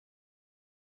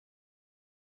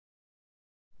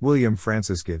William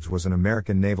Francis Gibbs was an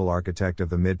American naval architect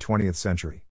of the mid-20th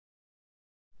century.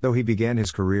 Though he began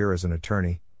his career as an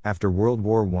attorney, after World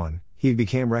War I, he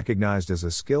became recognized as a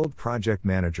skilled project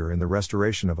manager in the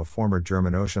restoration of a former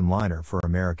German ocean liner for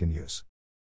American use.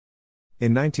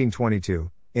 In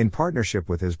 1922, in partnership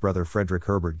with his brother Frederic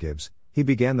Herbert Gibbs, he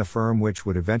began the firm which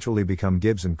would eventually become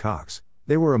Gibbs Cox.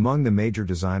 They were among the major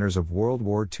designers of World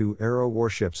War II era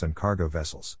warships and cargo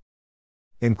vessels,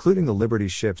 including the Liberty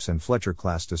ships and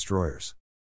Fletcher-class destroyers.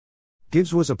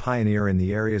 Gibbs was a pioneer in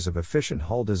the areas of efficient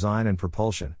hull design and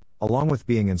propulsion, along with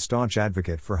being a staunch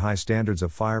advocate for high standards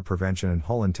of fire prevention and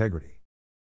hull integrity.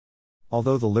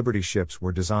 Although the Liberty ships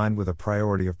were designed with a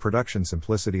priority of production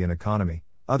simplicity and economy,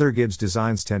 other Gibbs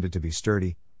designs tended to be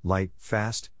sturdy, light,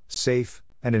 fast, safe,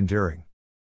 and enduring.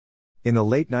 In the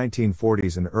late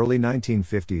 1940s and early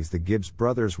 1950s, the Gibbs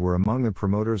brothers were among the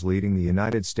promoters leading the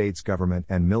United States government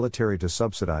and military to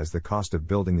subsidize the cost of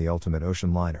building the ultimate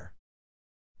ocean liner.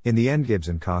 In the end, Gibbs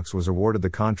Cox was awarded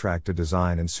the contract to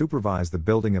design and supervise the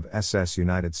building of SS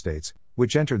United States,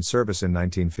 which entered service in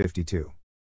 1952.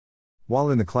 While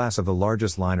in the class of the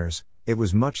largest liners, it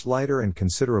was much lighter and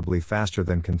considerably faster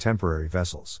than contemporary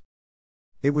vessels.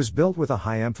 It was built with a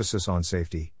high emphasis on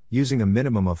safety, using a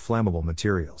minimum of flammable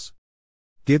materials.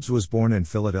 Gibbs was born in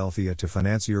Philadelphia to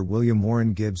financier William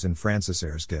Warren Gibbs and Frances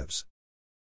Ayres Gibbs.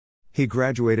 He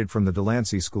graduated from the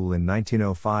Delancey School in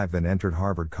 1905 and entered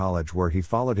Harvard College, where he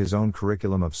followed his own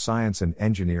curriculum of science and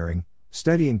engineering,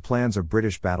 studying plans of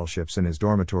British battleships in his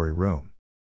dormitory room.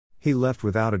 He left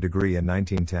without a degree in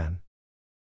 1910.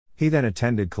 He then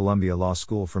attended Columbia Law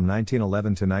School from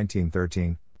 1911 to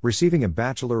 1913, receiving a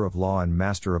Bachelor of Law and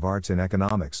Master of Arts in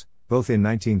Economics, both in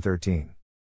 1913.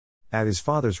 At his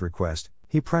father's request,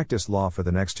 he practiced law for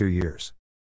the next 2 years.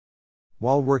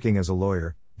 While working as a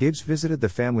lawyer, Gibbs visited the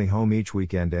family home each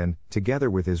weekend and, together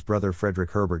with his brother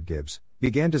Frederic Herbert Gibbs,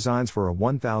 began designs for a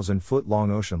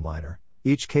 1,000-foot-long ocean liner,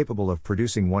 each capable of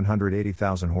producing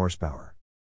 180,000 horsepower.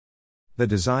 The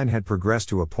design had progressed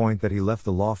to a point that he left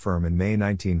the law firm in May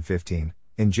 1915.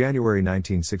 In January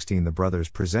 1916, the brothers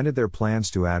presented their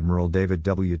plans to Admiral David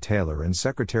W. Taylor and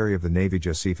Secretary of the Navy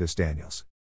Josephus Daniels.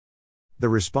 The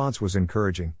response was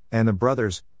encouraging, and the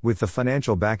brothers, with the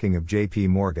financial backing of J.P.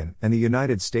 Morgan and the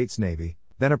United States Navy,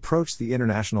 then approached the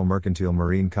International Mercantile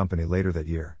Marine Company later that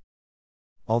year.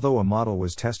 Although a model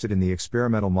was tested in the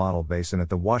experimental model basin at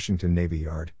the Washington Navy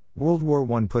Yard, World War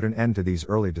I put an end to these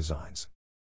early designs.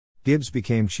 Gibbs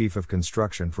became chief of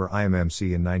construction for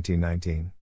IMMC in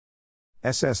 1919.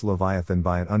 SS Leviathan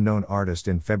by an unknown artist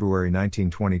in February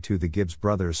 1922. The Gibbs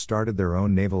brothers started their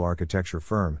own naval architecture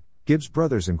firm, Gibbs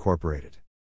Brothers Incorporated.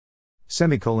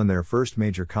 Their first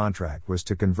major contract was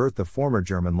to convert the former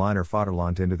German liner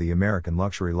Vaterland into the American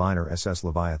luxury liner SS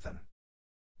Leviathan.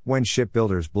 When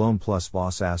shipbuilders Blohm plus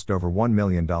Voss asked over $1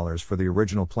 million for the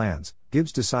original plans,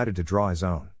 Gibbs decided to draw his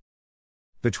own.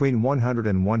 Between 100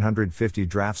 and 150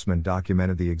 draftsmen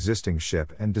documented the existing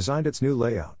ship and designed its new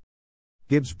layout.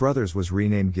 Gibbs Brothers was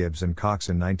renamed Gibbs Cox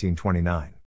in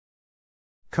 1929.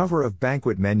 Cover of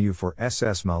banquet menu for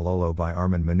SS Malolo by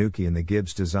Armand Manuki. And the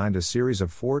Gibbs designed a series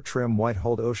of 4 trim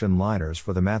white-hulled ocean liners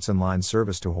for the Matson Line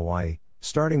service to Hawaii,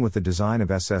 starting with the design of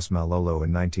SS Malolo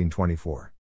in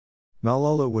 1924.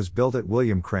 Malolo was built at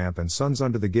William Cramp and Sons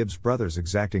under the Gibbs brothers'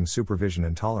 exacting supervision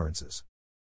and tolerances.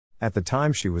 At the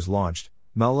time she was launched,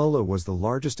 Malolo was the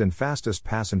largest and fastest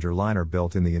passenger liner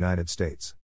built in the United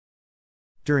States.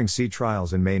 During sea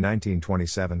trials in May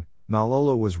 1927,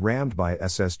 Malolo was rammed by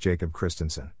SS Jacob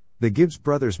Christensen. The Gibbs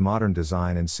brothers' modern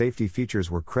design and safety features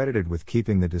were credited with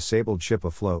keeping the disabled ship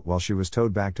afloat while she was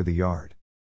towed back to the yard.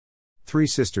 3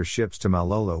 sister ships to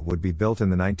Malolo would be built in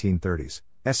the 1930s,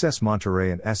 SS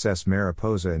Monterey and SS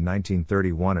Mariposa in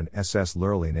 1931 and SS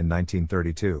Lurline in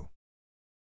 1932.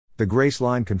 The Grace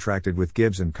Line contracted with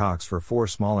Gibbs Cox for 4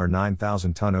 smaller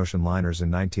 9,000-ton ocean liners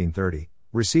in 1930,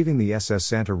 receiving the SS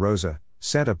Santa Rosa,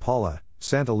 Santa Paula,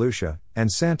 Santa Lucia,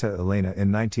 and Santa Elena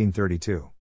in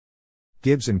 1932.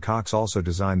 Gibbs Cox also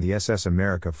designed the SS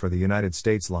America for the United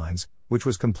States lines, which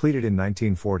was completed in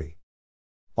 1940.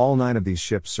 All 9 of these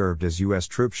ships served as U.S.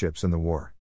 troopships in the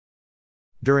war.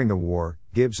 During the war,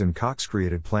 Gibbs Cox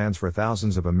created plans for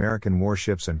thousands of American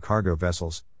warships and cargo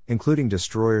vessels, including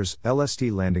destroyers, LST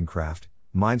landing craft,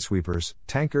 minesweepers,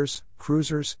 tankers,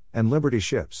 cruisers, and Liberty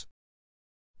ships.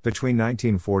 Between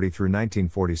 1940 through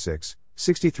 1946,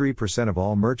 63% of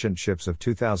all merchant ships of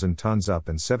 2,000 tons up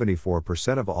and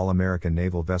 74% of all American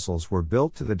naval vessels were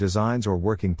built to the designs or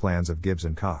working plans of Gibbs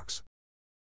Cox.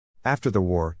 After the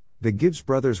war, the Gibbs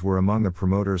brothers were among the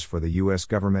promoters for the U.S.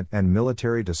 government and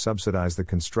military to subsidize the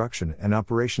construction and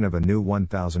operation of a new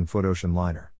 1,000-foot ocean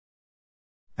liner.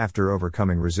 After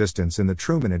overcoming resistance in the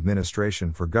Truman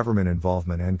administration for government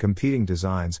involvement and competing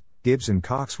designs, Gibbs and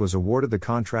Cox was awarded the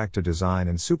contract to design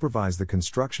and supervise the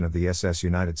construction of the SS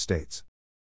United States.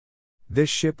 This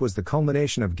ship was the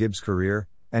culmination of Gibbs' career,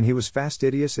 and he was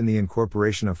fastidious in the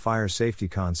incorporation of fire safety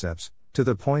concepts, to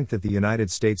the point that the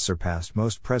United States surpassed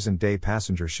most present-day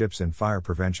passenger ships in fire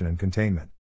prevention and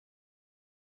containment.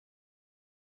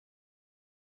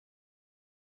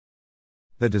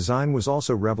 The design was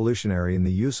also revolutionary in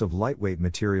the use of lightweight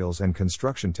materials and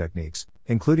construction techniques,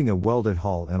 including a welded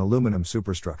hull and aluminum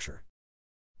superstructure.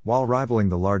 While rivaling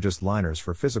the largest liners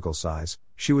for physical size,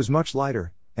 she was much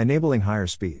lighter, enabling higher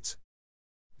speeds.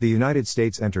 The United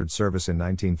States entered service in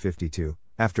 1952,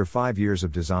 after 5 years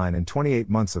of design and 28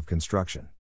 months of construction.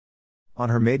 On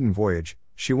her maiden voyage,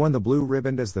 she won the Blue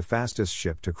Ribbon as the fastest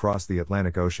ship to cross the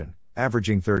Atlantic Ocean,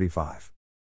 averaging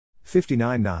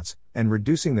 35.59 knots, and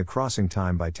reducing the crossing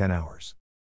time by 10 hours.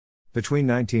 Between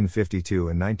 1952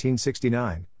 and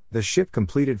 1969, the ship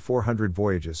completed 400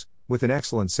 voyages, with an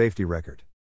excellent safety record.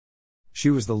 She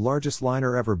was the largest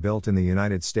liner ever built in the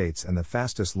United States and the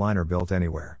fastest liner built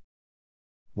anywhere.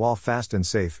 While fast and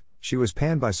safe, she was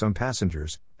panned by some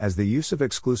passengers, as the use of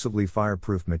exclusively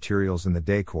fireproof materials in the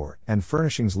decor and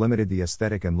furnishings limited the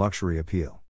aesthetic and luxury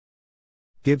appeal.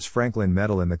 Gibbs Franklin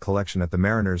Medal in the collection at the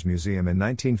Mariners Museum. In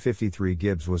 1953,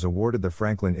 Gibbs was awarded the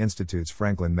Franklin Institute's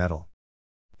Franklin Medal.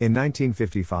 In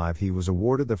 1955, he was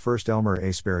awarded the first Elmer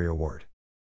A. Sperry Award.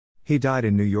 He died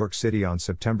in New York City on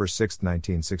September 6,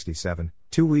 1967,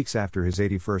 2 weeks after his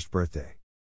 81st birthday.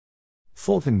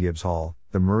 Fulton Gibbs Hall,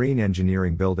 the Marine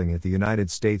Engineering Building at the United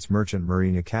States Merchant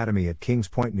Marine Academy at Kings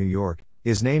Point, New York,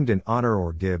 is named in honor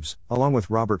of Gibbs, along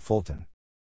with Robert Fulton.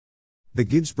 The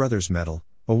Gibbs Brothers Medal,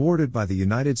 awarded by the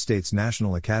United States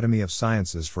National Academy of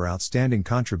Sciences for outstanding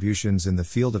contributions in the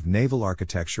field of naval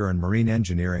architecture and marine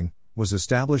engineering, was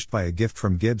established by a gift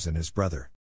from Gibbs and his brother.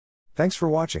 Thanks for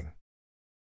watching.